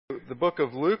The book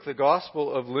of Luke, the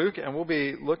Gospel of Luke, and we'll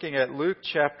be looking at Luke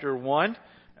chapter 1,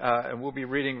 and we'll be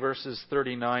reading verses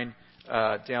 39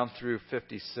 down through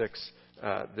 56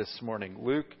 this morning.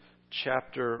 Luke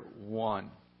chapter 1.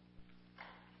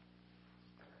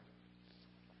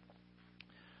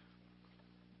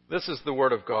 This is the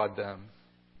word of God then.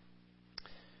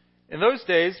 In those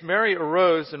days, Mary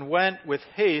arose and went with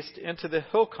haste into the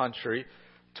hill country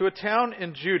to a town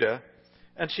in Judah,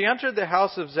 and she entered the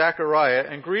house of Zechariah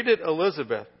and greeted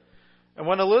Elizabeth. And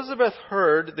when Elizabeth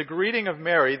heard the greeting of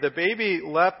Mary, the baby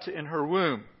leapt in her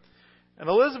womb. And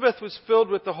Elizabeth was filled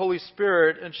with the Holy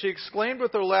Spirit, and she exclaimed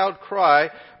with a loud cry,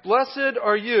 "Blessed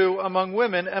are you among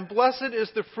women, and blessed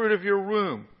is the fruit of your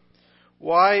womb.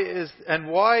 Why is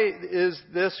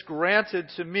this granted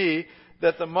to me,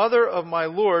 that the mother of my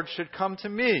Lord should come to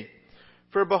me?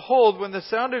 For behold, when the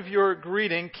sound of your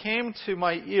greeting came to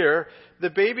my ear, the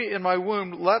baby in my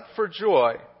womb leapt for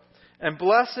joy. And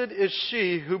blessed is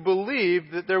she who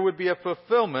believed that there would be a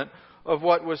fulfillment of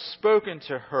what was spoken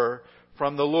to her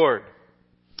from the Lord."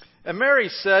 And Mary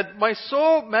said, "My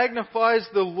soul magnifies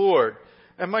the Lord,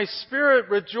 and my spirit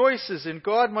rejoices in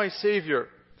God my Savior.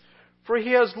 For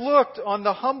he has looked on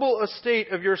the humble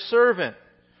estate of your servant.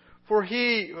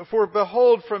 For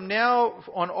behold, from now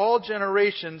on all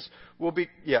generations will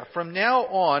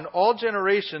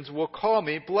call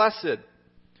me blessed.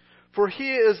 For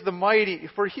he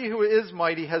who is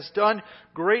mighty has done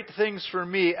great things for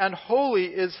me, and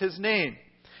holy is his name.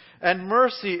 And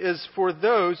mercy is for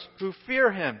those who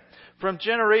fear him from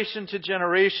generation to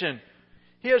generation.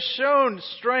 He has shown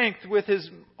strength with his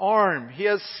arm. He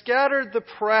has scattered the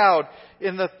proud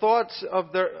in the thoughts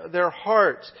of their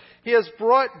hearts. He has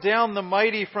brought down the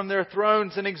mighty from their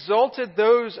thrones and exalted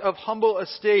those of humble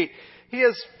estate. He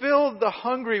has filled the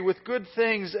hungry with good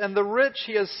things, and the rich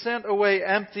he has sent away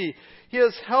empty. He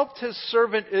has helped his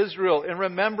servant Israel in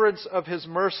remembrance of his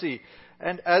mercy,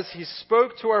 and as he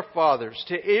spoke to our fathers,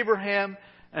 to Abraham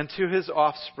and to his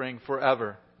offspring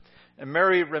forever." And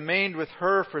Mary remained with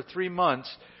her for 3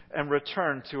 months and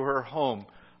returned to her home.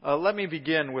 Let me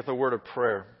begin with a word of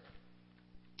prayer.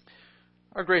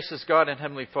 Our gracious God and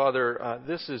Heavenly Father,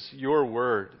 this is your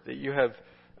word that you have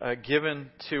given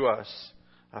to us,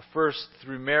 first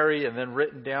through Mary and then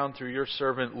written down through your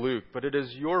servant Luke. But it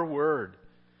is your word.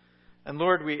 And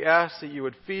Lord, we ask that you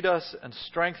would feed us and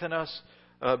strengthen us,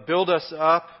 build us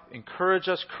up, encourage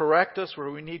us, correct us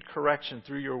where we need correction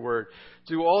through your word.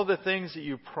 Do all the things that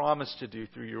you promised to do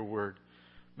through your word.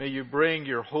 May you bring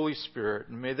your Holy Spirit,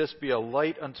 and may this be a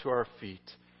light unto our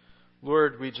feet.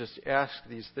 Lord, we just ask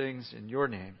these things in your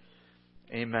name.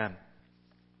 Amen.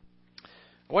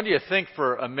 I want you to think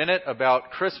for a minute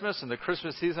about Christmas and the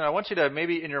Christmas season. I want you to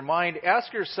maybe in your mind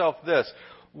ask yourself this: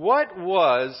 what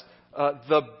was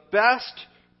the best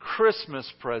Christmas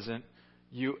present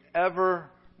you ever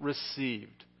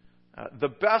received? The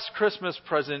best Christmas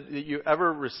present that you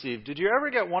ever received. Did you ever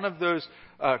get one of those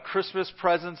Christmas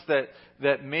presents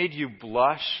that made you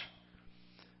blush?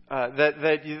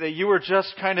 That you were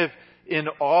just kind of in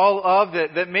awe of?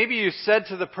 That maybe you said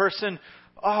to the person,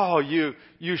 "Oh, you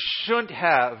shouldn't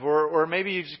have," or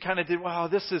maybe you just kind of did, "Wow,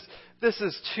 this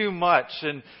is too much,"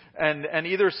 and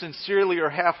either sincerely or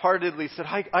half-heartedly said,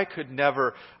 I could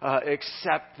never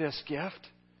accept this gift."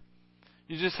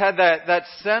 You just had that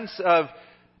sense of,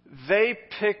 they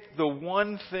picked the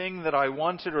one thing that I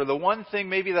wanted, or the one thing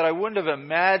maybe that I wouldn't have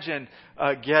imagined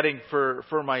getting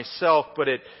for myself, but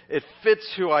it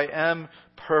fits who I am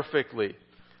perfectly.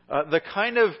 The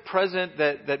kind of present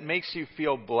that makes you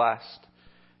feel blessed.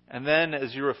 And then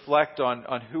as you reflect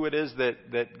on who it is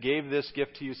that gave this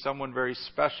gift to you, someone very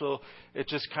special, it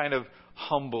just kind of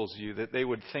humbles you that they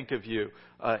would think of you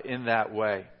in that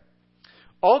way.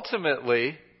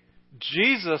 Ultimately,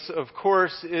 Jesus, of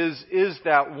course, is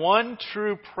that one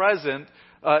true present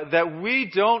that we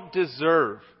don't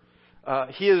deserve.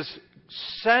 He is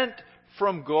sent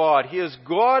from God. He is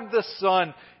God the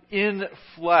Son in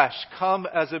flesh, come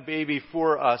as a baby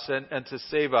for us and to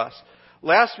save us.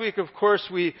 Last week, of course,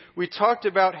 we talked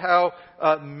about how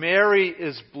Mary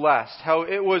is blessed, how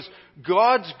it was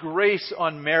God's grace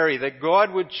on Mary that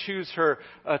God would choose her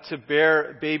to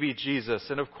bear baby Jesus.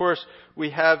 And of course, we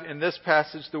have in this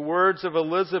passage the words of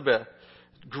Elizabeth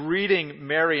greeting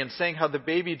Mary and saying how the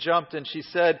baby jumped, and she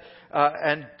said,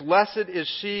 "And blessed is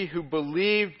she who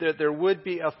believed that there would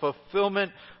be a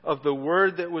fulfillment of the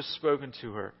word that was spoken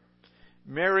to her."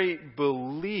 Mary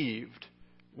believed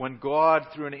when God,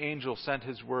 through an angel, sent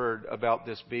his word about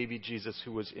this baby Jesus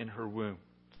who was in her womb.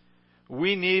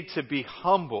 We need to be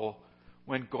humble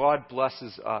when God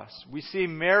blesses us. We see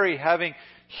Mary having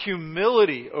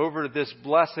humility over this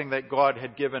blessing that God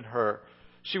had given her.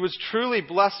 She was truly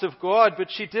blessed of God, but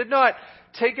she did not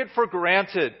take it for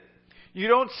granted. You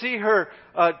don't see her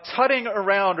tutting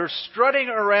around or strutting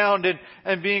around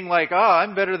and being like,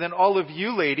 I'm better than all of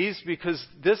you ladies because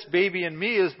this baby in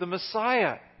me is the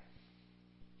Messiah.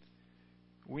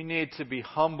 We need to be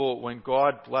humble when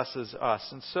God blesses us.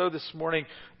 And so this morning,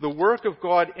 the work of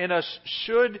God in us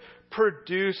should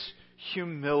produce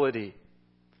humility.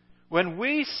 When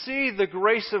we see the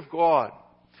grace of God,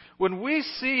 when we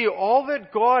see all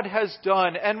that God has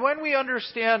done, and when we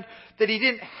understand that He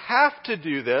didn't have to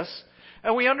do this,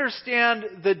 and we understand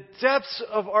the depths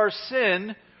of our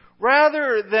sin,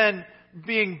 rather than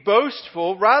being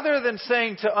boastful, rather than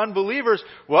saying to unbelievers,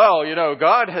 well,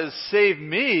 God has saved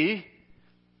me,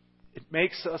 it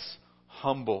makes us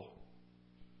humble.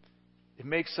 It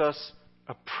makes us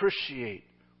appreciate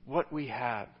what we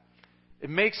have. It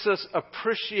makes us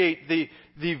appreciate the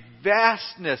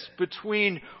vastness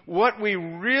between what we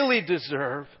really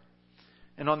deserve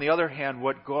and, on the other hand,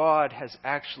 what God has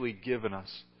actually given us.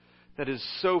 That is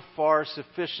so far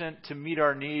sufficient to meet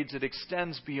our needs. It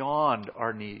extends beyond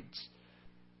our needs.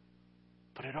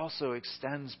 But it also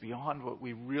extends beyond what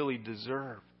we really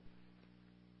deserve.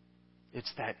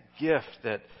 It's that gift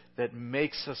that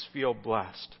makes us feel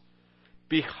blessed.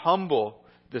 Be humble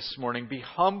this morning. Be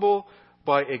humble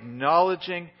by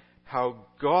acknowledging how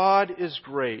God is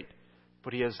great,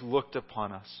 but He has looked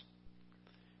upon us.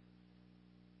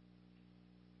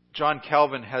 John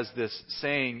Calvin has this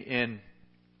saying in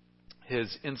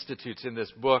his Institutes, in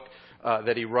this book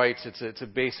that he writes. It's a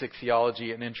basic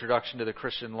theology, an introduction to the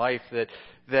Christian life,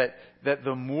 that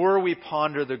the more we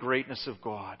ponder the greatness of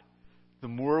God, the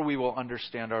more we will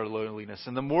understand our lowliness.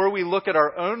 And the more we look at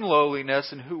our own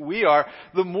lowliness and who we are,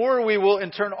 the more we will in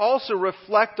turn also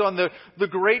reflect on the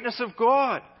greatness of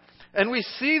God. And we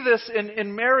see this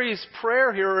in Mary's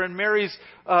prayer here, or in Mary's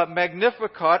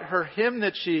Magnificat, her hymn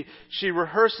that she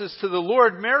rehearses to the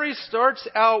Lord. Mary starts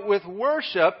out with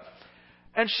worship,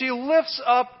 and she lifts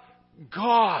up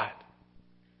God.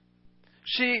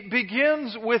 She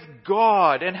begins with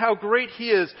God and how great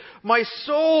He is. My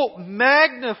soul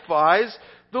magnifies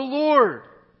the Lord.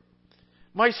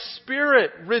 My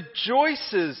spirit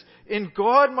rejoices in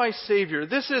God my Savior.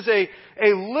 This is a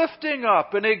lifting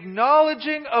up, an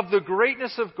acknowledging of the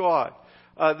greatness of God.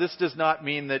 This does not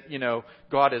mean that,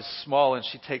 God is small and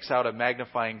she takes out a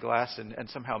magnifying glass and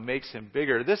somehow makes Him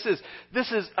bigger. This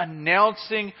is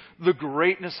announcing the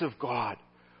greatness of God.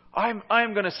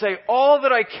 I'm going to say all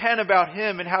that I can about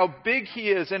Him and how big He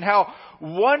is and how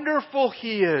wonderful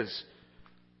He is.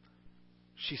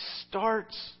 She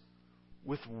starts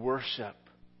with worship.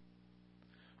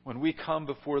 When we come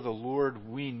before the Lord,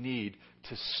 we need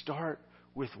to start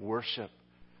with worship.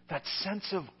 That sense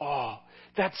of awe.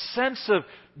 That sense of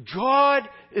God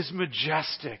is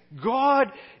majestic.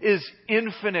 God is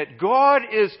infinite. God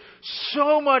is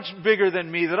so much bigger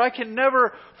than me that I can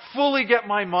never fully get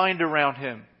my mind around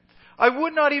Him. I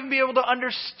would not even be able to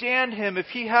understand Him if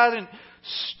He hadn't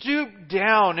stooped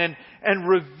down and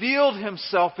revealed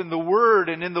Himself in the Word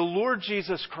and in the Lord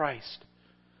Jesus Christ.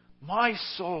 My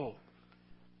soul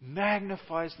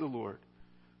magnifies the Lord.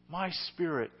 My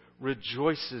spirit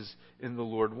rejoices in the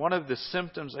Lord. One of the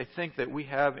symptoms I think that we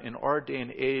have in our day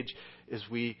and age is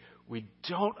we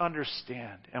don't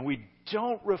understand and we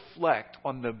don't reflect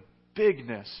on the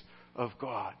bigness of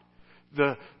God,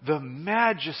 the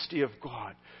majesty of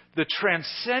God, the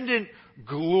transcendent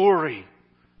glory,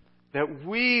 that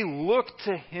we look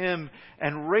to Him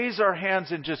and raise our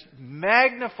hands and just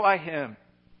magnify Him,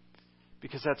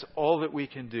 because that's all that we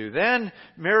can do. Then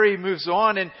Mary moves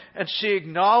on and she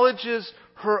acknowledges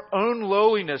her own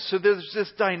lowliness. So there's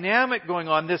this dynamic going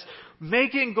on, this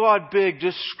making God big,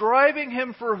 describing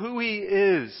Him for who He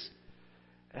is,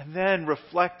 and then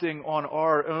reflecting on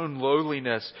our own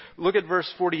lowliness. Look at verse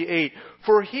 48.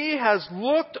 For He has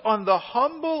looked on the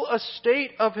humble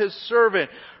estate of His servant.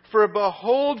 For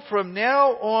behold, from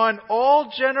now on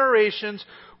all generations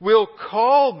will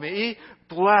call me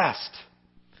blessed.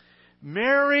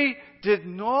 Mary did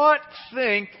not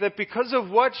think that because of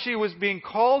what she was being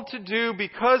called to do,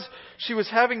 because she was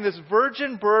having this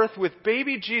virgin birth with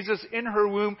baby Jesus in her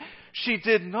womb, she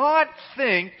did not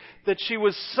think that she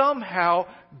was somehow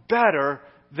better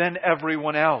than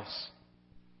everyone else.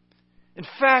 In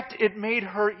fact, it made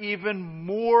her even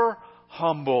more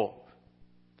humble.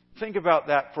 Think about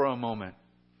that for a moment.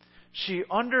 She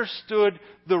understood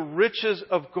the riches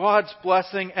of God's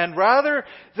blessing, and rather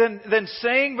than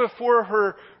saying before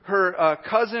her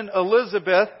cousin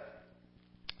Elizabeth,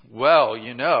 well,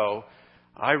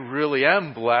 I really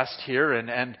am blessed here,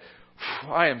 and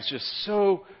I am just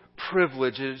so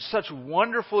privilege. It is such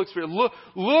wonderful experience.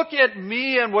 Look at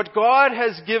me and what God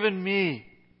has given me.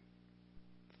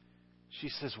 She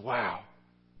says, wow.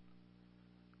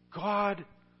 God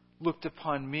looked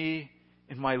upon me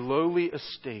in my lowly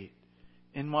estate,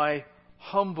 in my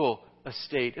humble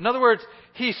estate. In other words,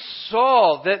 He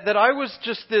saw that I was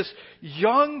just this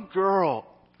young girl,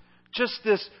 just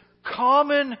this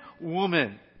common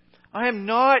woman. I am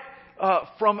not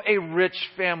from a rich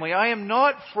family. I am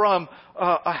not from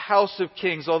a house of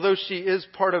kings. Although she is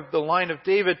part of the line of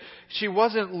David, she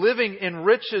wasn't living in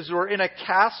riches or in a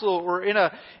castle or in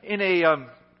a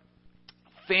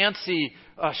fancy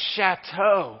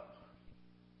chateau.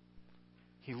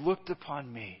 He looked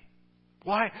upon me.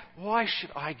 Why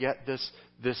should I get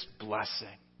this blessing?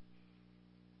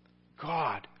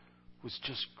 God was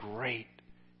just great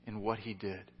in what He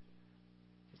did.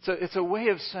 It's a way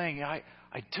of saying, I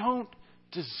don't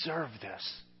deserve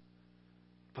this,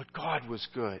 but God was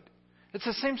good. It's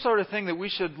the same sort of thing that we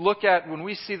should look at when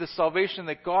we see the salvation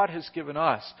that God has given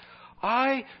us.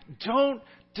 I don't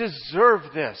deserve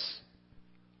this.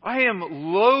 I am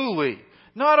lowly.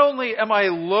 Not only am I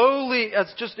lowly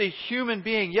as just a human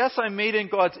being, yes, I'm made in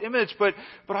God's image, but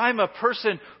I'm a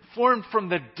person formed from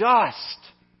the dust.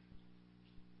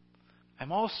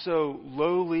 I'm also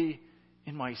lowly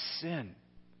in my sin.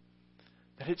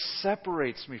 That it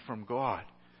separates me from God.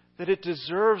 That it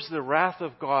deserves the wrath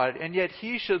of God. And yet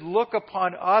He should look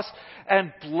upon us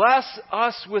and bless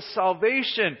us with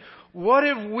salvation. What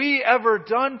have we ever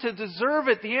done to deserve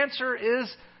it? The answer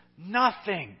is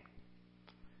nothing.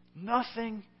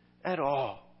 Nothing at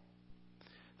all.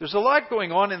 There's a lot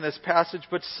going on in this passage,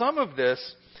 but some of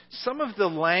the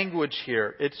language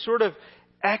here, it sort of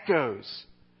echoes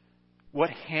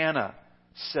what Hannah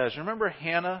says. Remember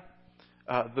Hannah?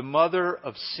 The mother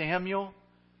of Samuel,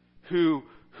 who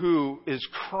is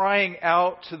crying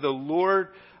out to the Lord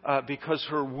because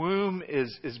her womb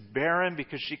is barren,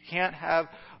 because she can't have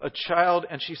a child.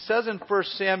 And she says in 1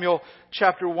 Samuel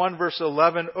chapter 1, verse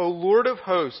 11, O Lord of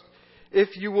hosts,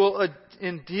 if you will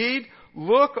indeed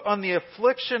look on the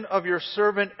affliction of your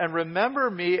servant and remember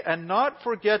me and not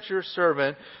forget your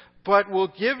servant, but will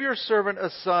give your servant a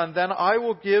son, then I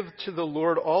will give to the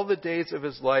Lord all the days of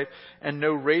his life, and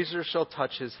no razor shall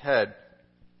touch his head.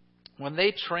 When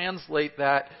they translate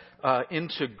that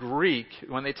into Greek,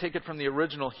 when they take it from the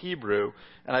original Hebrew,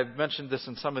 and I've mentioned this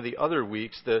in some of the other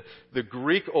weeks, the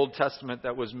Greek Old Testament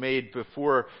that was made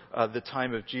before the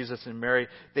time of Jesus and Mary,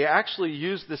 they actually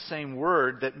use the same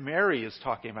word that Mary is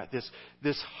talking about,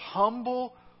 this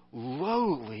humble,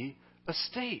 lowly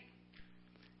estate.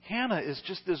 Hannah is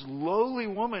just this lowly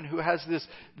woman who has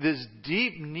this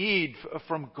deep need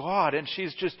from God, and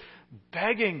she's just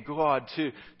begging God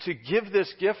to give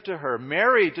this gift to her.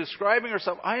 Mary describing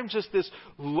herself, I am just this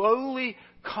lowly,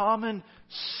 common,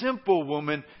 simple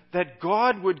woman that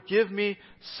God would give me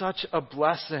such a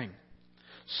blessing.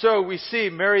 So we see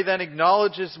Mary then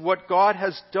acknowledges what God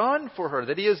has done for her,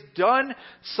 that He has done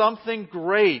something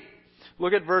great.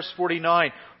 Look at verse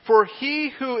 49. For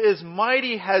He who is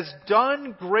mighty has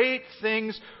done great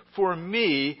things for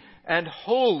me, and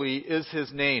holy is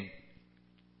His name.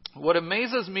 What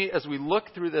amazes me as we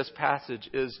look through this passage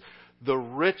is the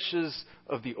riches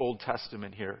of the Old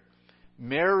Testament here.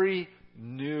 Mary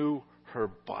knew her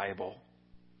Bible.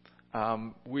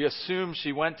 We assume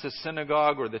she went to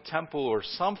synagogue or the temple or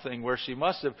something where she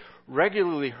must have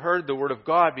regularly heard the Word of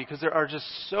God, because there are just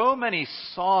so many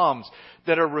Psalms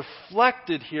that are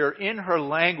reflected here in her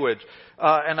language.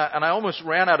 And I almost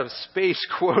ran out of space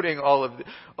quoting all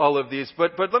of these.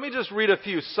 But let me just read a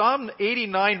few. Psalm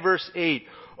 89 verse 8.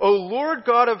 O Lord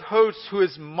God of hosts, who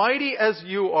is mighty as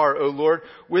you are, O Lord,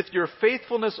 with your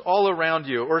faithfulness all around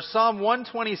you. Or Psalm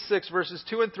 126 verses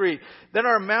 2 and 3. Then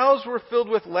our mouths were filled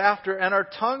with laughter and our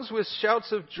tongues with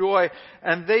shouts of joy.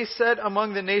 And they said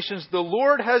among the nations, the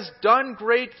Lord has done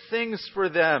great things for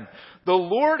them. The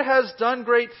Lord has done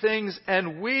great things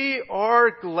and we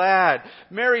are glad.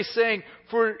 Mary saying,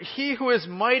 for He who is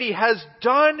mighty has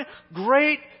done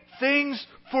great things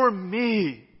for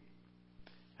me.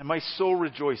 And my soul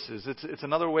rejoices. It's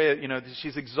another way,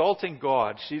 she's exalting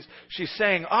God. She's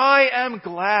saying, I am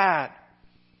glad.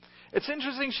 It's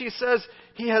interesting, she says,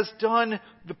 He has done,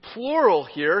 the plural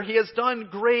here, He has done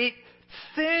great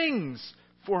things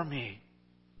for me.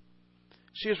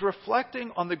 She is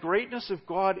reflecting on the greatness of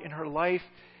God in her life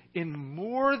in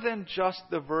more than just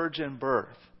the virgin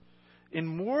birth. In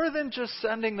more than just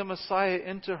sending the Messiah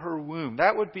into her womb.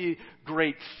 That would be a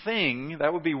great thing.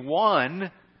 That would be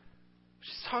one.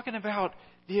 She's talking about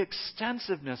the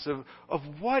extensiveness of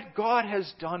what God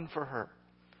has done for her.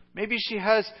 Maybe she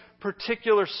has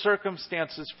particular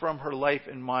circumstances from her life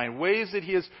in mind, ways that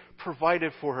He has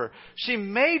provided for her. She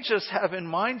may just have in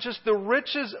mind just the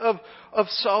riches of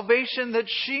salvation that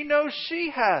she knows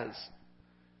she has.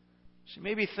 She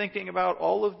may be thinking about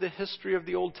all of the history of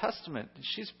the Old Testament.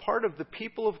 She's part of the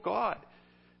people of God.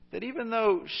 That even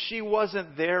though she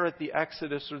wasn't there at the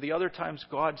Exodus or the other times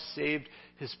God saved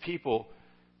His people,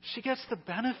 she gets the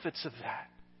benefits of that.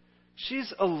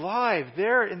 She's alive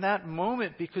there in that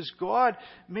moment because God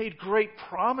made great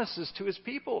promises to His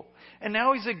people. And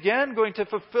now He's again going to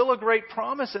fulfill a great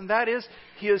promise, and that is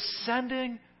He is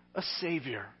sending a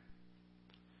Savior.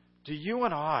 Do you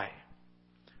and I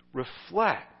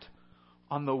reflect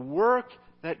on the work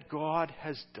that God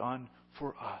has done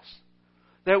for us?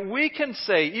 That we can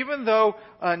say, even though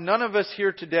none of us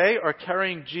here today are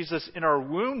carrying Jesus in our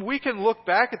womb, we can look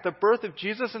back at the birth of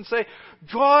Jesus and say,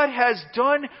 God has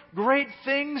done great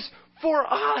things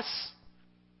for us.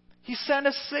 He sent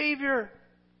a Savior.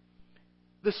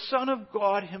 The Son of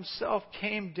God Himself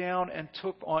came down and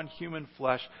took on human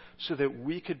flesh so that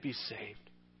we could be saved.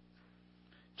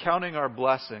 Counting our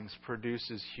blessings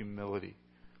produces humility.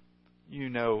 You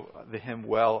know the hymn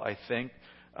well, I think.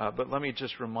 But let me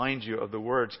just remind you of the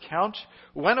words. Count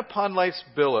when upon life's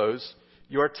billows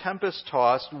you are tempest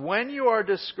tossed, when you are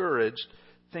discouraged,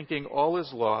 thinking all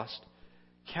is lost,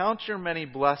 count your many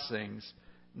blessings,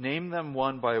 name them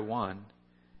one by one,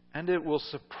 and it will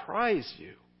surprise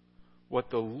you what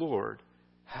the Lord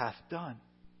hath done.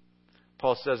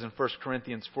 Paul says in 1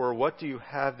 Corinthians 4, what do you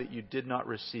have that you did not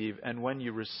receive? And when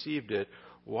you received it,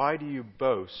 why do you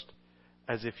boast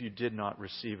as if you did not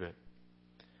receive it?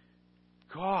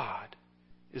 God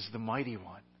is the mighty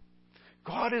one.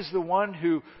 God is the one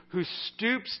who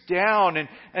stoops down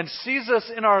and sees us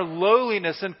in our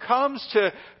lowliness and comes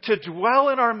to dwell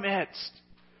in our midst.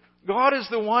 God is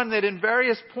the one that in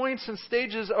various points and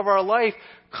stages of our life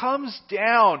comes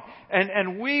down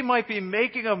and we might be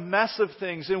making a mess of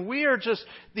things and we are just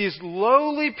these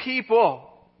lowly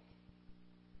people.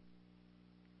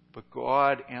 But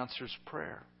God answers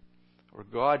prayer. Or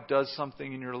God does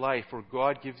something in your life, or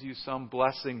God gives you some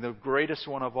blessing. The greatest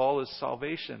one of all is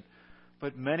salvation,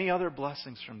 but many other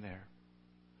blessings from there.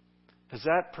 Has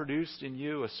that produced in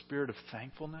you a spirit of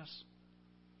thankfulness?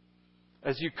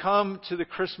 As you come to the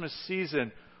Christmas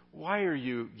season, why are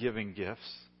you giving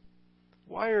gifts?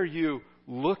 Why are you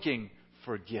looking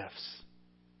for gifts?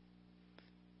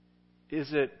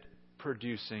 Is it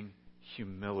producing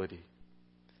humility?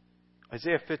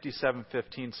 Isaiah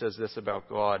 57:15 says this about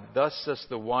God. Thus says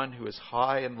the one who is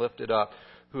high and lifted up,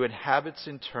 who inhabits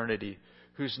eternity,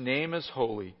 whose name is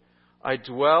holy. I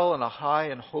dwell in a high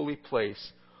and holy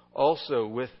place, also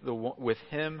with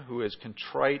him who is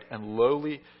contrite and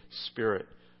lowly spirit,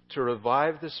 to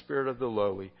revive the spirit of the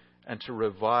lowly and to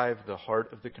revive the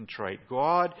heart of the contrite.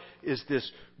 God is this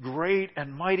great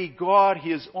and mighty God.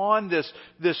 He is on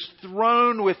this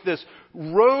throne with this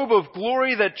robe of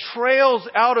glory that trails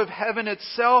out of heaven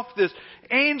itself. This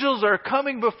angels are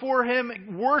coming before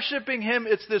Him, worshiping Him.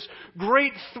 It's this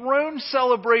great throne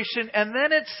celebration. And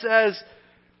then it says,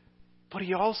 but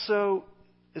He also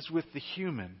is with the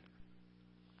human,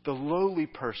 the lowly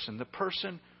person, the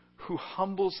person who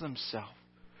humbles themselves,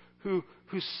 who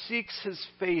seeks His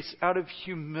face out of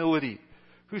humility,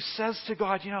 who says to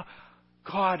God,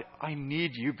 God, I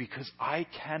need you because I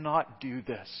cannot do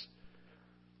this.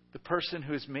 The person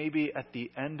who is maybe at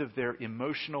the end of their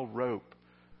emotional rope,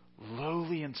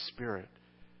 lowly in spirit,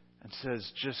 and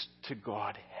says just to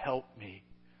God, help me.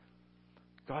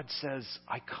 God says,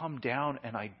 I come down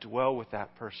and I dwell with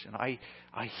that person. I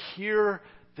hear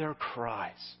their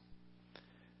cries.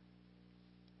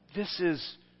 This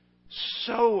is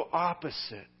so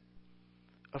opposite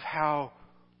of how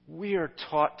we are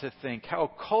taught to think, how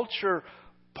culture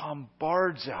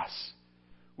bombards us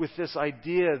with this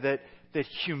idea that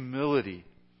humility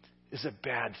is a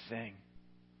bad thing.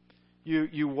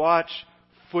 You watch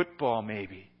football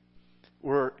maybe,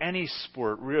 or any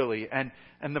sport really, and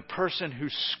the person who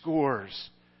scores,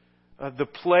 the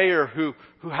player who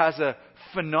has a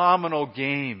phenomenal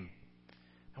game.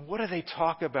 And what do they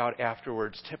talk about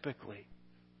afterwards typically?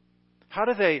 How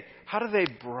do they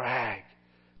brag?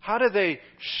 How do they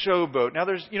showboat? Now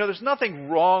there's nothing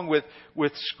wrong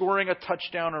with scoring a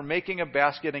touchdown or making a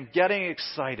basket and getting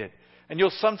excited. And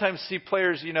you'll sometimes see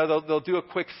players, they'll do a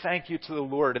quick thank you to the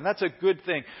Lord, and that's a good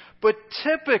thing. But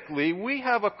typically, we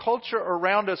have a culture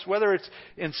around us, whether it's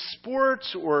in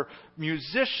sports or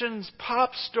musicians,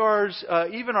 pop stars,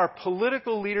 even our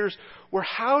political leaders, where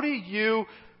how do you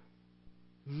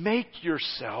make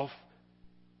yourself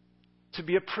to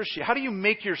be appreciated? How do you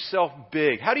make yourself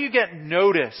big? How do you get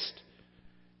noticed?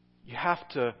 You have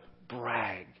to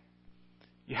brag.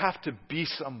 You have to be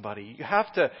somebody. You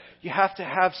have to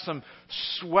have some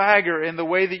swagger in the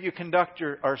way that you conduct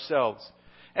ourselves.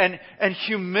 And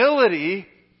humility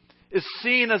is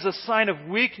seen as a sign of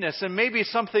weakness, and maybe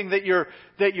something that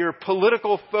your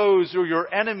political foes or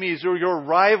your enemies or your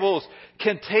rivals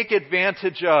can take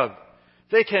advantage of.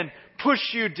 They can push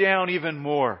you down even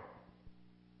more.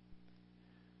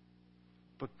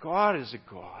 But God is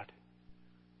a God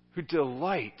who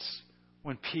delights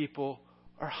when people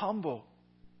are humble.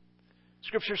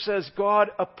 Scripture says God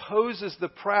opposes the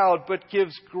proud but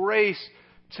gives grace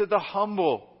to the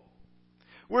humble.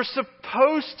 We're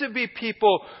supposed to be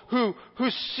people who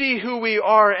see who we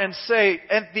are and say,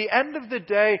 at the end of the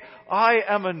day, I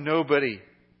am a nobody.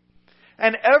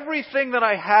 And everything that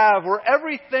I have or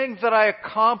everything that I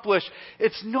accomplish,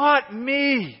 it's not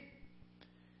me.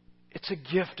 It's a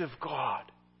gift of God.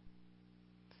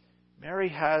 Mary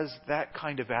has that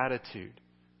kind of attitude.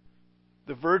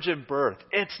 The virgin birth,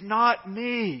 it's not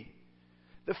me.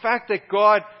 The fact that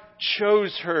God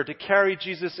chose her to carry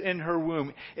Jesus in her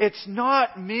womb, it's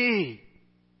not me.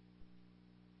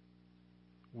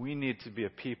 We need to be a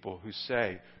people who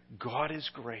say, God is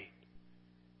great.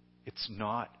 It's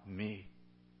not me.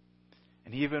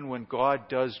 And even when God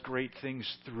does great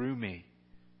things through me,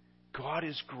 God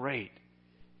is great.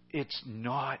 It's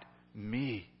not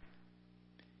me.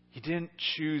 He didn't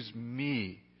choose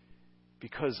me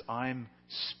because I'm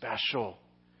special,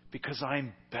 because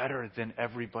I'm better than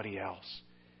everybody else.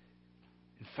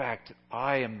 In fact,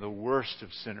 I am the worst of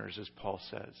sinners, as Paul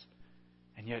says.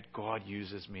 And yet God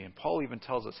uses me. And Paul even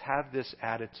tells us, have this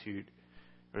attitude.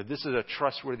 Or this is a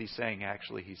trustworthy saying,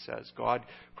 actually, he says.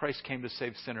 Christ came to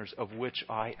save sinners, of which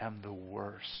I am the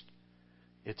worst.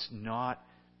 It's not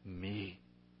me.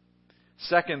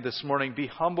 Second, this morning, be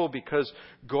humble because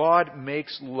God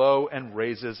makes low and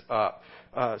raises up.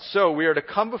 So we are to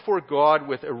come before God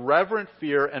with irreverent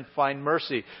fear and find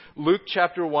mercy. Luke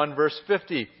chapter 1, verse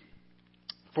 50.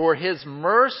 For His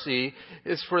mercy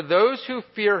is for those who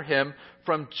fear Him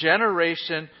from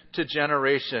generation to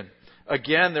generation.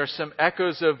 Again, there's some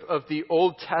echoes of the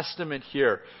Old Testament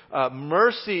here.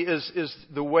 Mercy is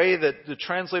the way that the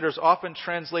translators often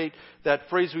translate that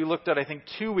phrase we looked at, I think,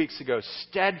 2 weeks ago.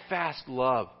 Steadfast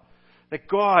love. That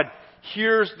God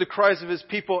hears the cries of His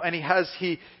people, and He has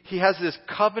this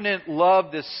covenant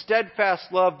love, this steadfast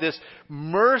love, this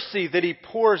mercy that He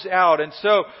pours out. And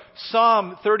so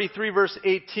Psalm 33 verse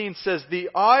 18 says, the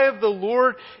eye of the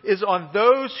Lord is on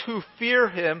those who fear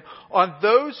Him, on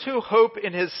those who hope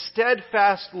in His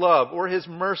steadfast love or His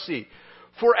mercy.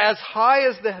 For as high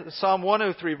as Psalm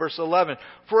 103 verse 11,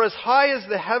 for as high as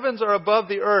the heavens are above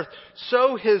the earth,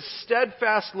 so His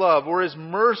steadfast love or His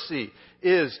mercy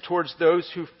is towards those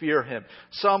who fear Him.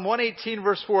 Psalm 118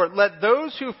 verse 4, let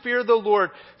those who fear the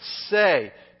Lord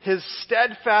say, His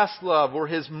steadfast love or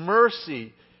His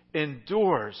mercy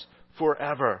endures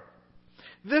forever.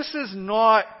 This is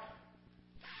not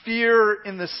fear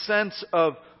in the sense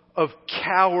of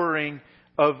cowering,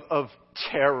 of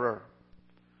terror.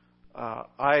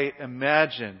 I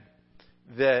imagine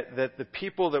that the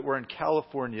people that were in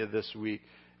California this week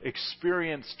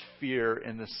experienced fear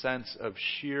in the sense of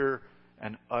sheer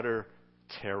and utter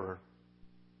terror.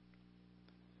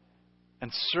 And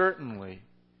certainly,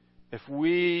 if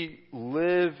we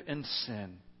live in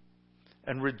sin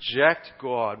and reject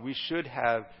God, we should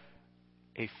have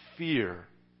a fear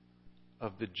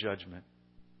of the judgment.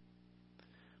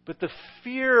 But the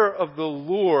fear of the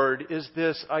Lord is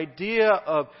this idea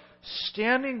of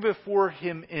standing before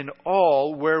Him in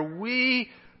awe, where we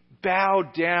bow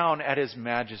down at His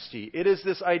majesty. It is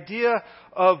this idea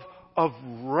of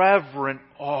reverent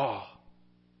awe.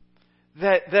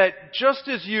 That just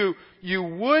as you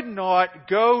would not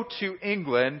go to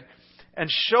England and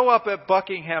show up at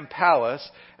Buckingham Palace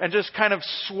and just kind of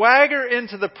swagger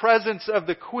into the presence of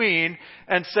the Queen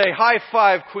and say, high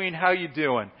five, Queen, how you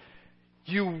doing?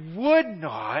 You would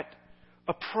not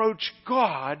approach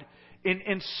God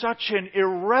in such an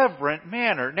irreverent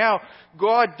manner. Now,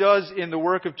 God does in the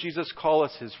work of Jesus call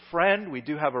us His friend. We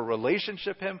do have a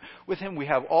relationship with Him. We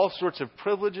have all sorts of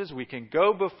privileges. We can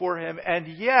go before Him. And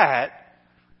yet,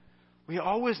 we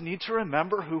always need to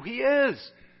remember who He is.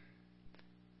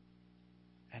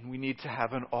 And we need to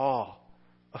have an awe,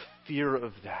 a fear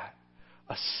of that.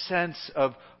 A sense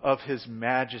of His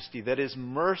majesty, that His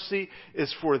mercy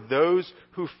is for those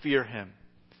who fear Him.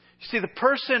 You see, the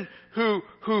person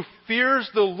who fears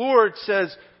the Lord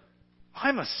says,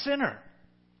 I'm a sinner.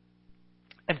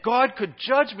 And God could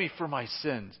judge me for my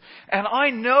sins. And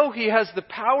I know He has the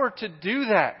power to do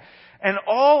that. And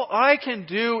all I can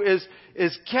do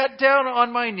is get down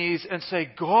on my knees and say,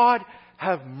 God,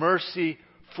 have mercy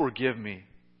forgive me.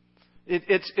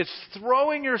 It's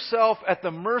throwing yourself at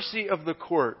the mercy of the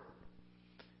court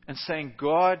and saying,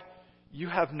 God, you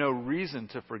have no reason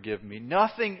to forgive me.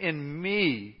 Nothing in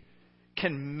me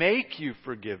can make you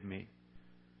forgive me.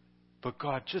 But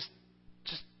God, just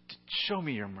show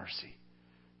me your mercy.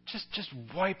 Just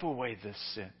wipe away this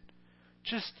sin.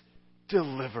 Just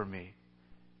deliver me.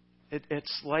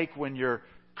 It's like when you're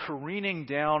careening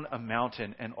down a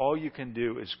mountain and all you can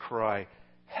do is cry,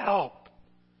 help,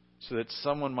 so that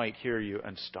someone might hear you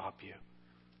and stop you.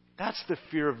 That's the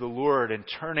fear of the Lord and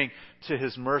turning to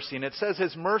His mercy. And it says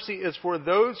His mercy is for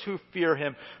those who fear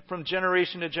Him from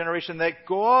generation to generation. That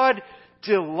God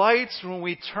delights when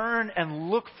we turn and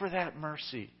look for that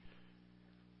mercy.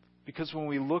 Because when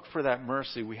we look for that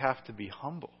mercy, we have to be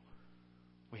humble.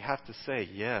 We have to say,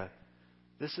 yeah,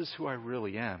 this is who I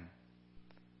really am.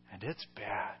 And it's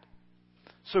bad.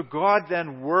 So God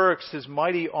then works His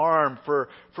mighty arm for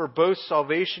both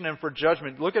salvation and for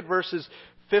judgment. Look at verses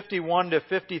 51 to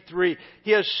 53.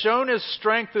 He has shown His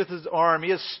strength with His arm.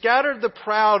 He has scattered the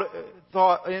proud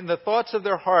in the thoughts of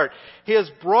their heart. He has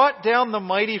brought down the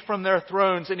mighty from their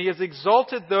thrones, and He has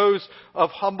exalted those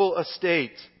of humble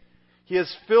estate. He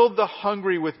has filled the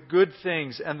hungry with good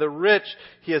things, and the rich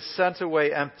He has sent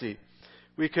away empty.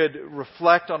 We could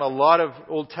reflect on a lot of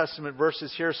Old Testament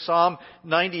verses here. Psalm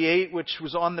 98, which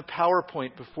was on the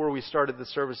PowerPoint before we started the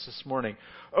service this morning.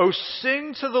 Oh,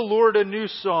 sing to the Lord a new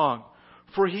song,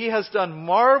 for He has done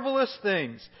marvelous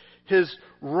things. His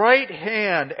right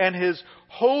hand and His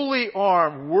holy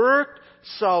arm worked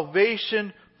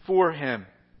salvation for Him.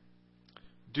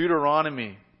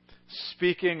 Deuteronomy,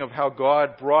 speaking of how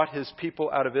God brought His people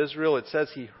out of Israel, it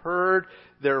says He heard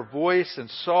their voice and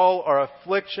saw our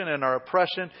affliction and our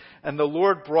oppression, and the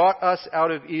Lord brought us out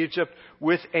of Egypt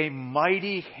with a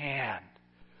mighty hand,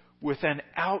 with an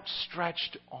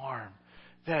outstretched arm.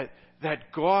 That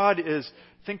God is,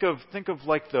 think of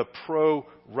like the pro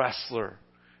wrestler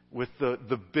with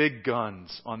the big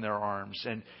guns on their arms,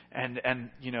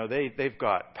 and you know they've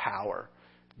got power.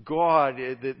 God,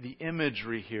 the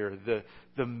imagery here,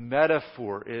 the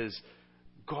metaphor is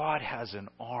God has an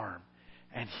arm,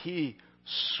 and He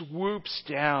swoops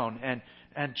down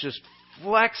and just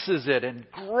flexes it and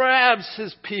grabs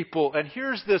His people. And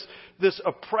here's this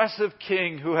oppressive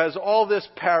king who has all this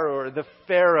power, the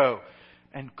Pharaoh,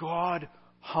 and God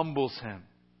humbles him.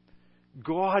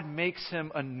 God makes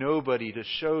him a nobody to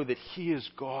show that He is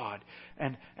God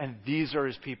and these are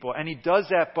His people. And He does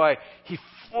that by He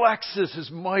flexes His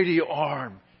mighty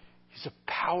arm. He's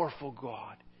a powerful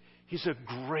God. He's a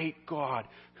great God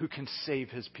who can save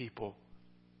His people.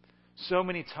 So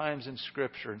many times in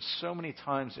Scripture and so many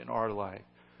times in our life,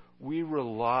 we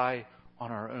rely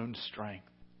on our own strength.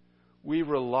 We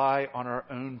rely on our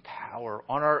own power,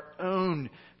 on our own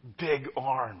big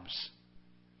arms.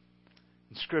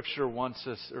 And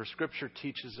Scripture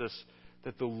teaches us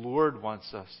that the Lord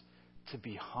wants us to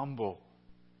be humble,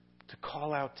 to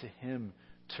call out to Him,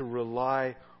 to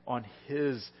rely on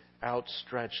His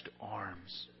outstretched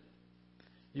arms.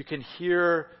 You can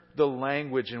hear the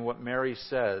language in what Mary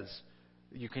says.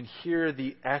 You can hear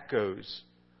the echoes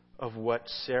of what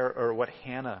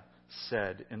Hannah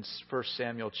said in 1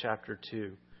 Samuel chapter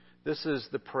 2. This is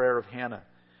the prayer of Hannah.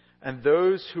 And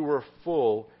those who were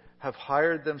full have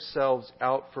hired themselves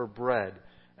out for bread,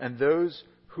 and those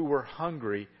who were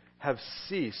hungry have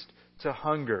ceased to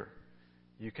hunger.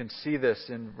 You can see this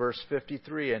in verse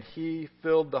 53. And He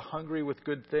filled the hungry with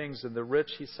good things, and the rich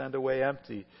He sent away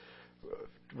empty.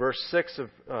 Verse 6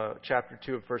 of chapter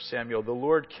 2 of 1 Samuel. The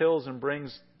Lord kills and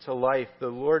brings to life. The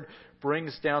Lord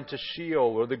brings down to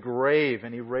Sheol, or the grave,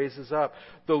 and He raises up.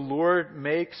 The Lord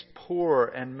makes poor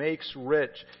and makes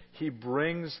rich. He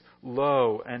brings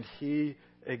low and He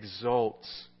exalts.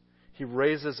 He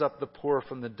raises up the poor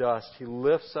from the dust. He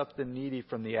lifts up the needy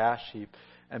from the ash heap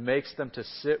and makes them to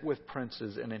sit with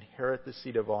princes and inherit the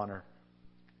seat of honor.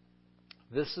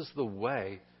 This is the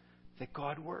way that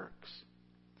God works.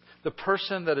 The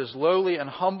person that is lowly and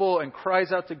humble and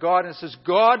cries out to God and says,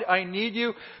 God, I need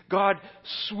you. God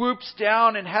swoops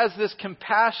down and has this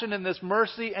compassion and this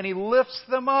mercy, and He lifts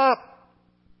them up.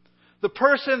 The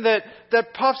person that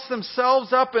puffs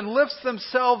themselves up and lifts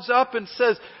themselves up and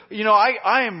says, you know,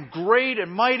 I am great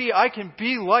and mighty. I can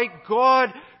be like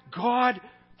God. God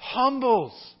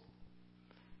humbles.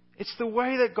 It's the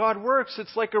way that God works.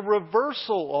 It's like a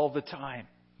reversal all the time.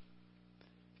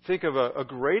 Think of a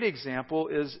great example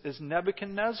is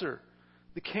Nebuchadnezzar,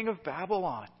 the king of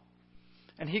Babylon.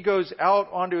 And he goes out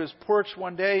onto his porch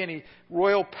one day, and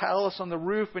royal palace on the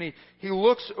roof, and he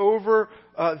looks over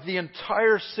the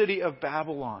entire city of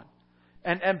Babylon.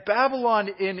 And Babylon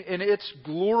in its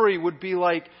glory would be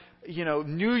like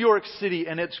New York City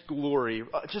and its glory.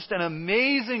 Just an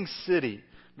amazing city.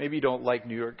 Maybe you don't like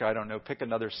New York, I don't know. Pick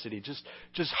another city.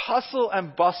 Just hustle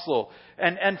and bustle.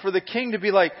 And for the king to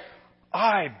be like,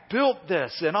 I built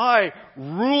this and I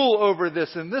rule over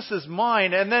this and this is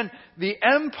mine. And then the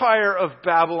empire of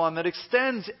Babylon that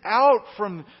extends out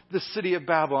from the city of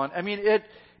Babylon. I mean,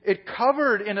 it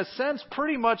covered, in a sense,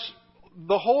 pretty much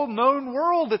the whole known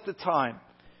world at the time.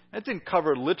 It didn't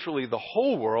cover literally the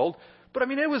whole world, but I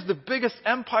mean, it was the biggest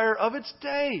empire of its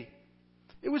day.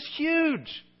 It was huge.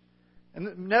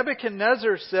 And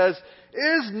Nebuchadnezzar says,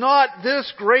 is not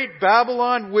this great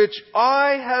Babylon, which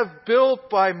I have built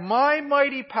by my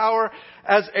mighty power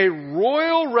as a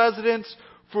royal residence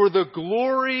for the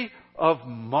glory of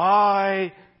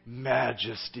my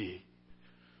majesty?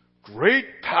 Great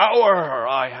power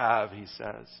I have, he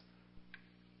says.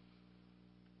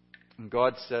 And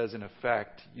God says, in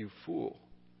effect, you fool,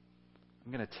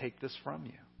 I'm going to take this from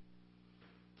you.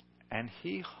 And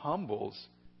he humbles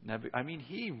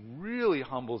he really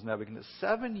humbles Nebuchadnezzar.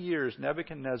 7 years,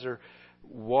 Nebuchadnezzar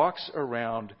walks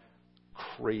around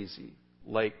crazy,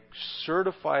 like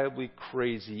certifiably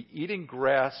crazy, eating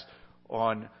grass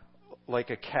on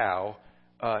like a cow.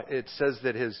 It says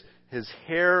that his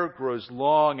hair grows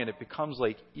long and it becomes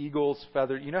like eagle's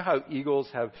feather. You know how eagles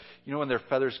have, when their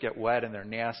feathers get wet and they're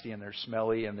nasty and they're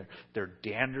smelly and they're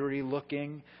dandery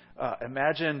looking?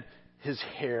 Imagine his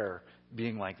hair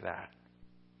being like that.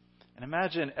 And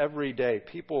imagine every day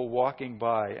people walking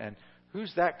by and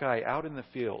who's that guy out in the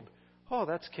field? Oh,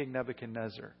 that's King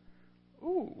Nebuchadnezzar.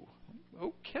 Ooh,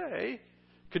 okay.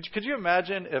 Could you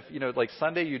imagine if, like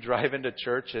Sunday you drive into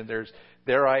church and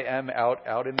there I am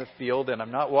out in the field and I'm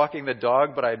not walking the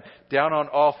dog, but I'm down on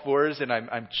all fours and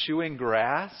I'm chewing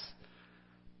grass?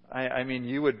 I mean,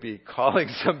 you would be calling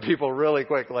some people really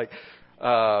quick, like,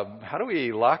 how do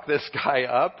we lock this guy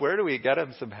up? Where do we get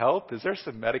him some help? Is there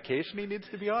some medication he needs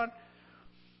to be on?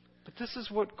 But this is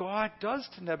what God does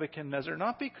to Nebuchadnezzar,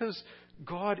 not because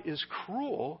God is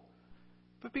cruel,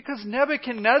 but because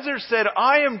Nebuchadnezzar said,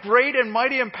 I am great and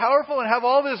mighty and powerful and have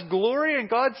all this glory. And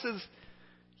God says,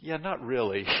 yeah, not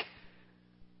really.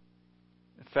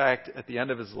 In fact, at the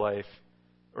end of his life,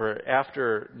 or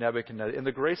after Nebuchadnezzar, in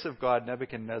the grace of God,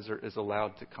 Nebuchadnezzar is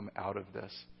allowed to come out of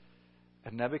this.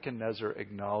 And Nebuchadnezzar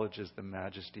acknowledges the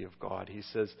majesty of God. He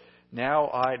says, now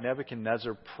I,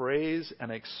 Nebuchadnezzar, praise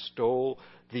and extol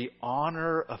the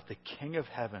honor of the King of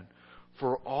heaven.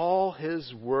 For all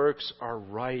his works are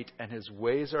right and his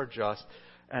ways are just.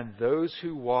 And those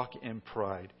who walk in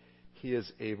pride, he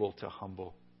is able to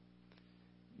humble.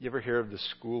 You ever hear of the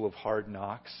school of hard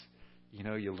knocks?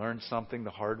 You learn something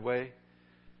the hard way.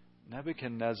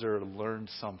 Nebuchadnezzar learned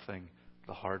something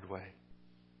the hard way.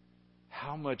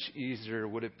 How much easier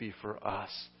would it be for us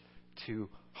to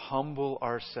humble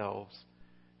ourselves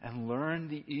and learn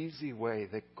the easy way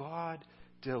that God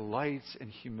delights in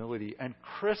humility? And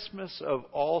Christmas of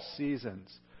all seasons,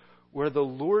 where the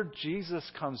Lord Jesus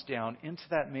comes down into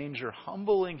that manger,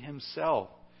 humbling himself,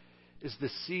 is the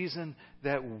season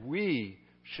that we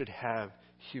should have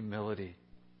humility.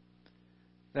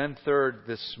 Then third,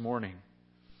 this morning,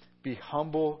 be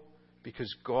humble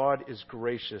because God is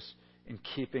gracious in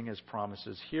keeping his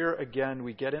promises. Here again,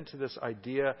 we get into this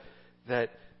idea that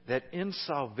in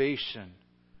salvation,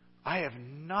 I have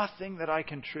nothing that I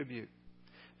contribute.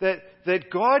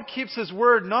 That God keeps his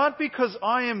word not because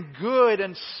I am good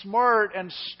and smart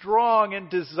and strong and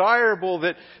desirable,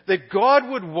 that God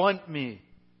would want me.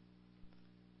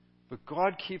 But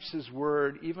God keeps his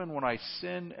word even when I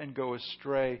sin and go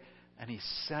astray, and he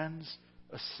sends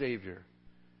a Savior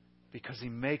because he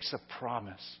makes a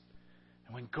promise.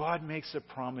 And when God makes a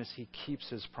promise, he keeps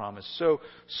his promise.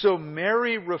 So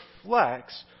Mary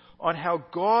reflects on how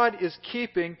God is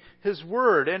keeping his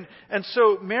word. And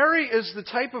so Mary is the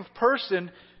type of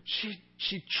person,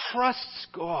 she trusts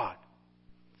God.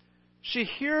 She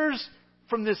hears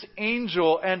from this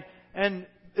angel, and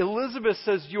Elizabeth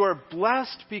says, you are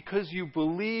blessed because you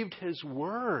believed his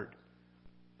word.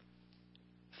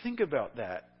 Think about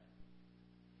that.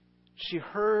 She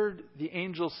heard the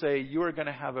angel say, you are going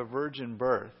to have a virgin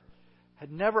birth.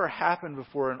 Had never happened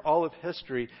before in all of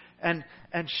history. And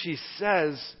she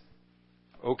says,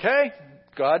 okay,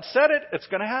 God said it. It's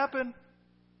going to happen.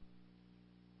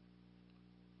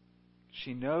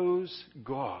 She knows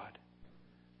God.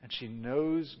 And she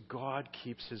knows God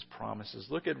keeps his promises.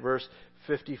 Look at verse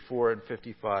 54 and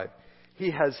 55. He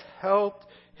has helped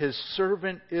his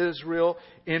servant Israel,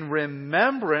 in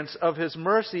remembrance of his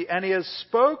mercy. And he has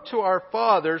spoke to our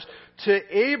fathers, to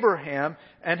Abraham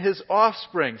and his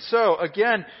offspring. So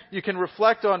again, you can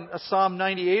reflect on Psalm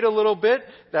 98 a little bit,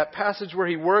 that passage where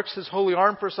he works his holy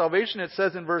arm for salvation. It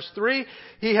says in verse 3,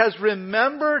 he has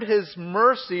remembered his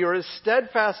mercy, or his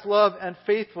steadfast love and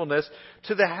faithfulness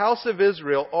to the house of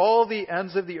Israel. All the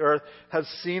ends of the earth have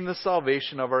seen the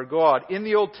salvation of our God. In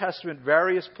the Old Testament,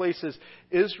 various places,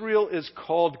 Israel is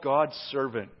called God's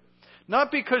servant.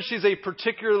 Not because she's a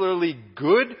particularly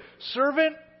good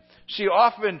servant. She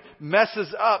often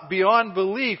messes up beyond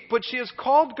belief, but she is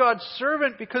called God's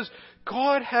servant because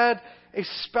God had a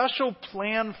special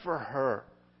plan for her.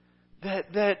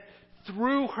 That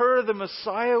through her the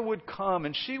Messiah would come,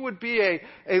 and she would be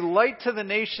a light to the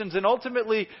nations, and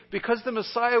ultimately, because the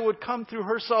Messiah would come through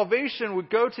her salvation, would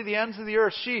go to the ends of the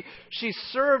earth. She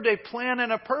served a plan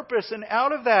and a purpose, and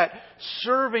out of that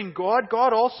serving God,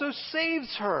 God also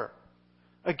saves her.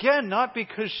 Again, not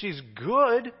because she's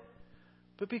good,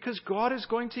 but because God is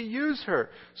going to use her.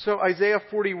 So Isaiah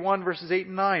 41 verses 8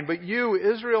 and 9. But you,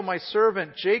 Israel, my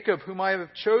servant, Jacob, whom I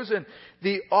have chosen,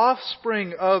 the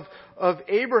offspring of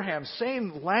Abraham.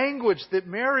 Same language that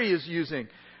Mary is using.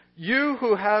 You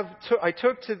who I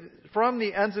took from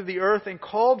the ends of the earth and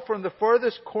called from the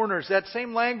farthest corners. That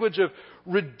same language of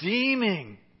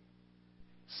redeeming.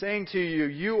 Saying to you,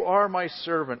 you are my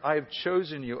servant. I have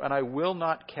chosen you and I will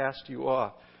not cast you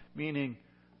off. Meaning,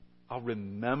 I'll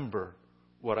remember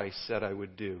what I said I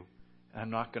would do. And I'm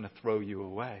not going to throw you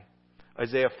away.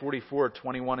 Isaiah 44,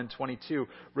 21 and 22.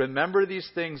 Remember these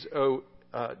things, O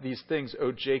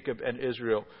Jacob and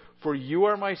Israel. For you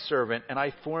are my servant, and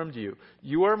I formed you.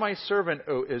 You are my servant,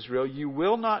 O Israel. You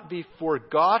will not be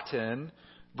forgotten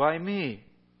by me.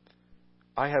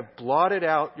 I have blotted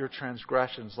out your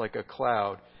transgressions like a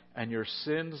cloud, and your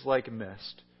sins like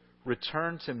mist.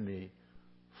 Return to me,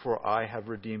 for I have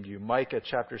redeemed you. Micah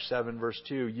chapter 7 verse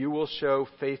 2. You will show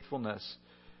faithfulness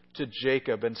to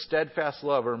Jacob and steadfast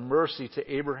love or mercy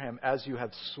to Abraham, as you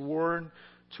have sworn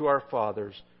to our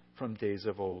fathers from days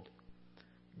of old.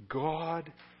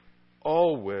 God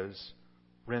always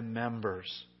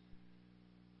remembers.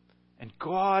 And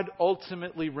God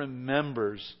ultimately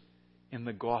remembers in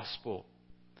the gospel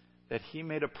that He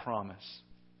made a promise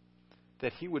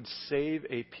that He would save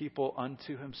a people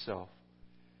unto Himself,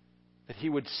 that He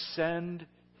would send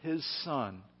His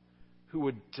Son who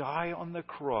would die on the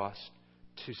cross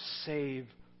to save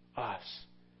us,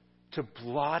 to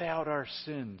blot out our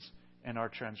sins and our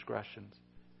transgressions.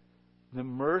 The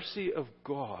mercy of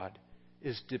God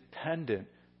is dependent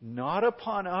not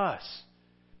upon us,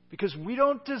 because we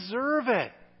don't deserve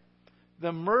it.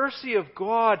 The mercy of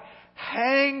God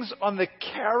hangs on the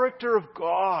character of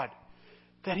God,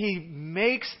 that He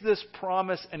makes this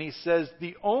promise and He says,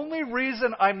 the only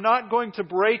reason I'm not going to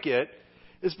break it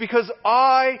is because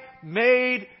I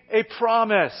made a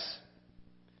promise.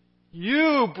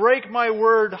 You break my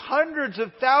word hundreds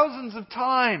of thousands of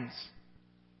times,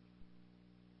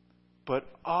 but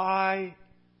I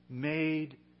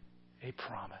made a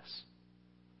promise.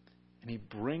 And He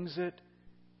brings it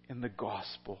in the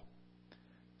gospel,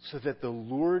 so that the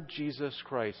Lord Jesus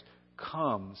Christ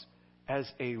comes as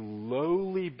a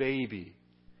lowly baby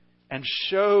and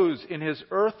shows in His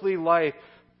earthly life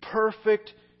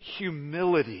perfect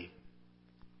humility.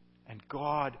 And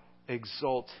God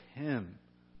exalts Him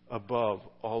above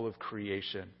all of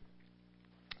creation.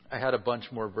 I had a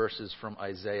bunch more verses from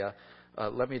Isaiah.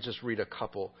 Let me just read a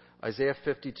couple. Isaiah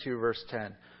 52 verse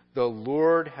 10. The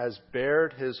Lord has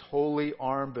bared His holy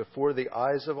arm before the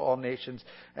eyes of all nations,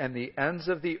 and the ends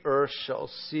of the earth shall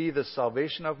see the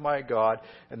salvation of my God.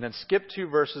 And then skip 2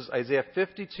 verses, Isaiah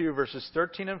 52 verses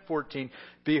 13 and 14.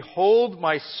 Behold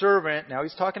my servant, now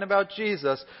He's talking about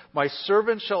Jesus, my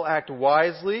servant shall act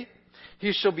wisely.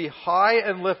 He shall be high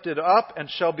and lifted up and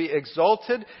shall be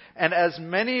exalted. And as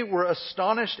many were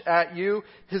astonished at you,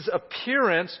 His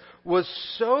appearance was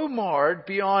so marred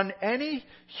beyond any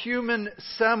human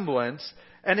semblance,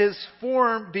 and His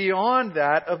form beyond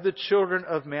that of the children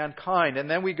of mankind. And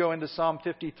then we go into Psalm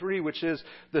 53, which is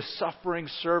the suffering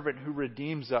servant who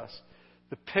redeems us.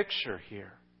 The picture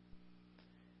here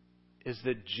is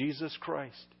that Jesus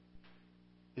Christ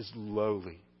is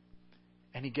lowly.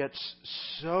 And He gets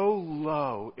so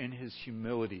low in His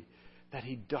humility that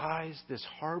He dies this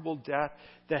horrible death,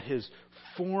 that His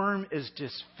form is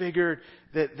disfigured,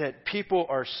 that people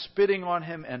are spitting on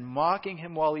Him and mocking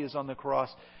Him while He is on the cross.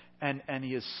 And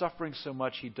He is suffering so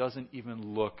much He doesn't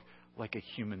even look like a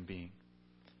human being.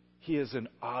 He is an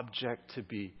object to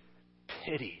be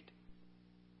pitied.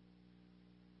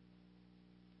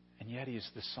 And yet He is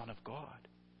the Son of God.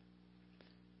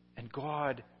 And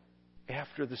God,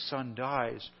 after the Son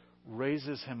dies,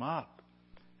 raises him up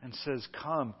and says,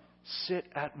 "Come, sit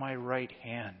at my right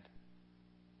hand.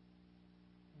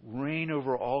 Reign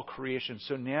over all creation."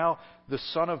 So now the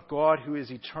Son of God, who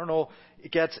is eternal,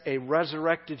 gets a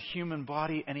resurrected human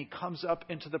body, and he comes up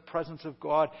into the presence of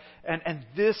God. And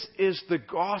this is the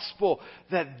gospel,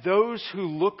 that those who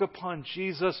look upon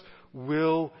Jesus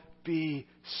will be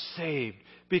saved.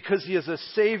 Because he is a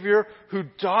Savior who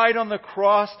died on the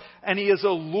cross, and he is a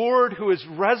Lord who is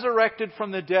resurrected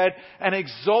from the dead and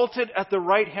exalted at the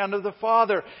right hand of the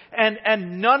Father.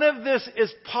 And none of this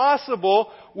is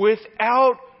possible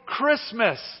without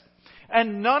Christmas.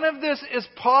 And none of this is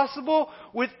possible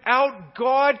without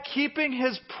God keeping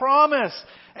His promise.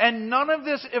 And none of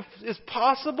this is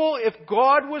possible if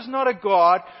God was not a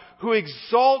God who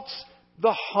exalts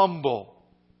the humble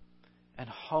and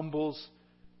humbles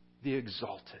the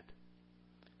exalted.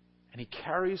 And He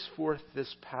carries forth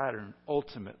this pattern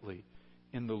ultimately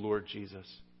in the Lord Jesus.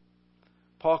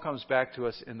 Paul comes back to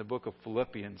us in the book of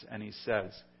Philippians and he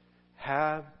says,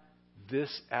 "Have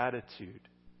this attitude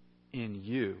in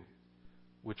you,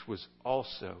 which was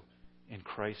also in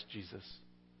Christ Jesus,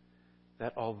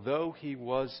 that although He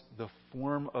was the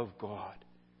form of God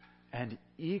and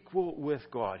equal with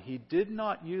God," he did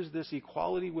not use this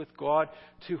equality with God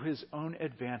to His own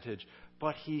advantage,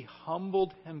 but He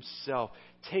humbled Himself,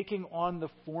 taking on the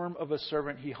form of a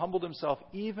servant. He humbled Himself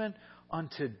even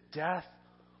unto death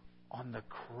on the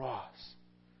cross.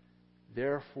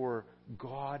 Therefore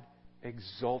God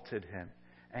exalted Him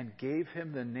and gave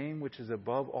Him the name which is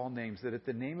above all names, that at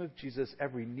the name of Jesus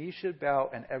every knee should bow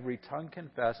and every tongue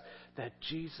confess that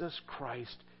Jesus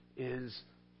Christ is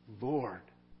Lord.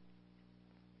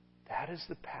 That is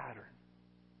the pattern.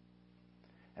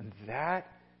 And that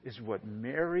is what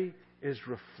Mary is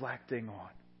reflecting on.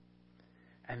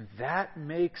 And that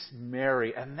makes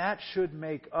Mary, and that should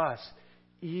make us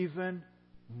even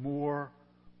more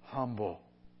humble.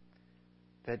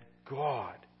 That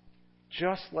God,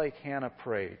 just like Hannah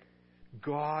prayed,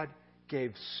 God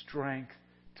gave strength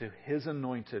to His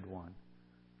anointed one,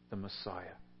 the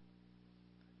Messiah.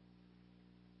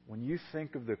 When you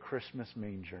think of the Christmas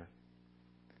manger,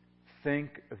 think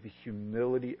of the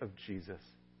humility of Jesus.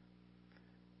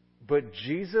 But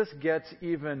Jesus gets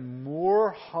even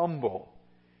more humble,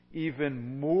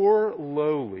 even more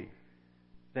lowly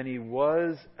than He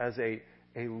was as a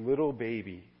little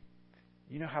baby.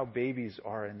 You know how babies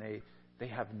are, and they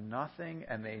have nothing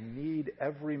and they need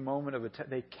every moment of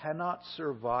attention. They cannot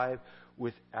survive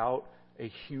without a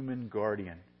human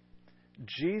guardian.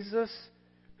 Jesus,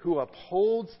 who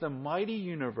upholds the mighty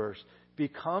universe,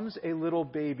 becomes a little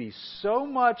baby, so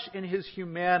much in His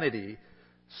humanity,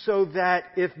 so that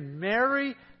if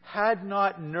Mary had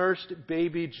not nursed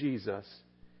baby Jesus,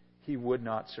 He would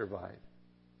not survive.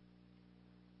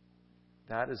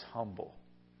 That is humble.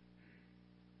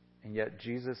 And yet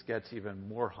Jesus gets even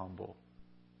more humble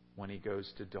when He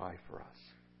goes to die for us.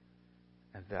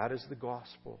 And that is the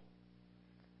gospel.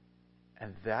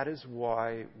 And that is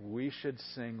why we should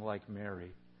sing like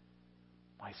Mary,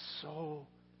 "My soul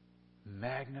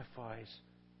magnifies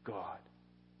God."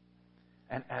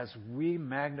 And as we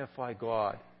magnify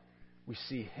God, we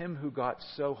see Him who got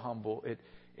so humble,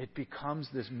 it becomes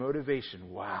this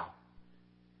motivation. Wow.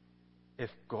 If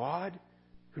God,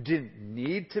 who didn't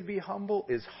need to be humble,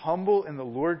 is humble in the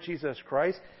Lord Jesus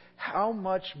Christ, how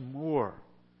much more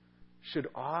should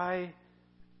I,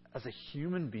 as a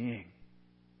human being,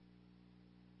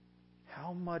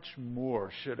 how much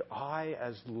more should I,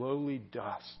 as lowly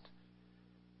dust,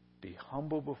 be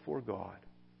humble before God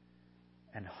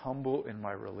and humble in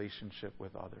my relationship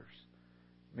with others?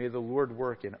 May the Lord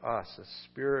work in us a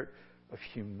spirit of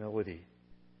humility,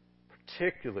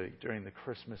 particularly during the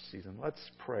Christmas season.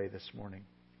 Let's pray this morning.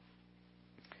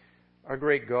 Our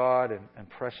great God and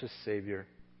precious Savior,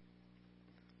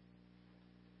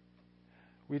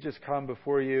 we just come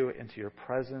before You into Your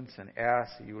presence and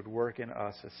ask that You would work in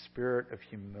us a spirit of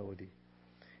humility.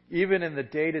 Even in the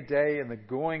day-to-day and the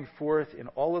going forth in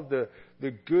all of the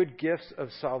good gifts of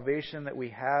salvation that we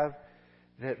have,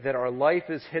 that our life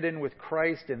is hidden with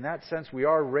Christ. In that sense, we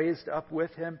are raised up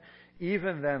with Him.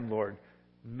 Even then, Lord,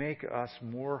 make us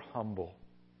more humble.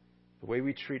 The way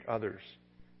we treat others,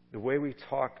 the way we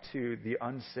talk to the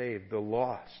unsaved, the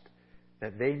lost,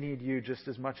 that they need You just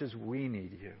as much as we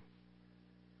need You.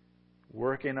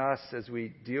 Work in us as we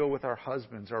deal with our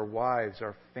husbands, our wives,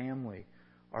 our family,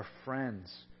 our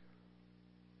friends,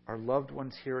 our loved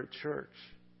ones here at church.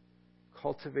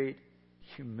 Cultivate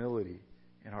humility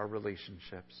in our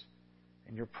relationships.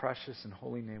 In Your precious and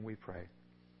holy name we pray.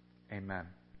 Amen.